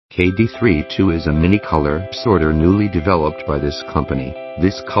KD32 is a mini color sorter newly developed by this company.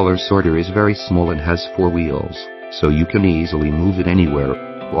 This color sorter is very small and has 4 wheels, so you can easily move it anywhere.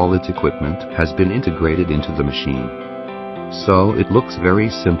 All its equipment has been integrated into the machine, so it looks very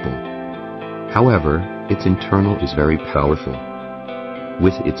simple. However, its internal is very powerful,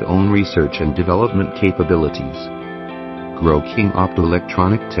 with its own research and development capabilities. King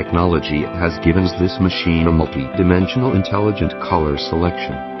optoelectronic technology has given this machine a multi-dimensional intelligent color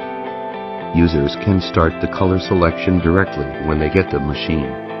selection. Users can start the color selection directly when they get the machine.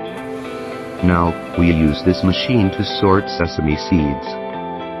 Now, we use this machine to sort sesame seeds.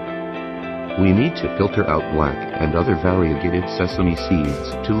 We need to filter out black and other variegated sesame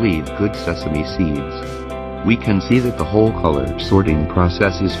seeds to leave good sesame seeds. We can see that the whole color sorting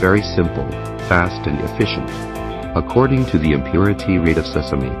process is very simple, fast and efficient. According to the impurity rate of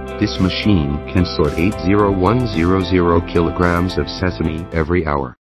sesame, this machine can sort 80100 kilograms of sesame every hour.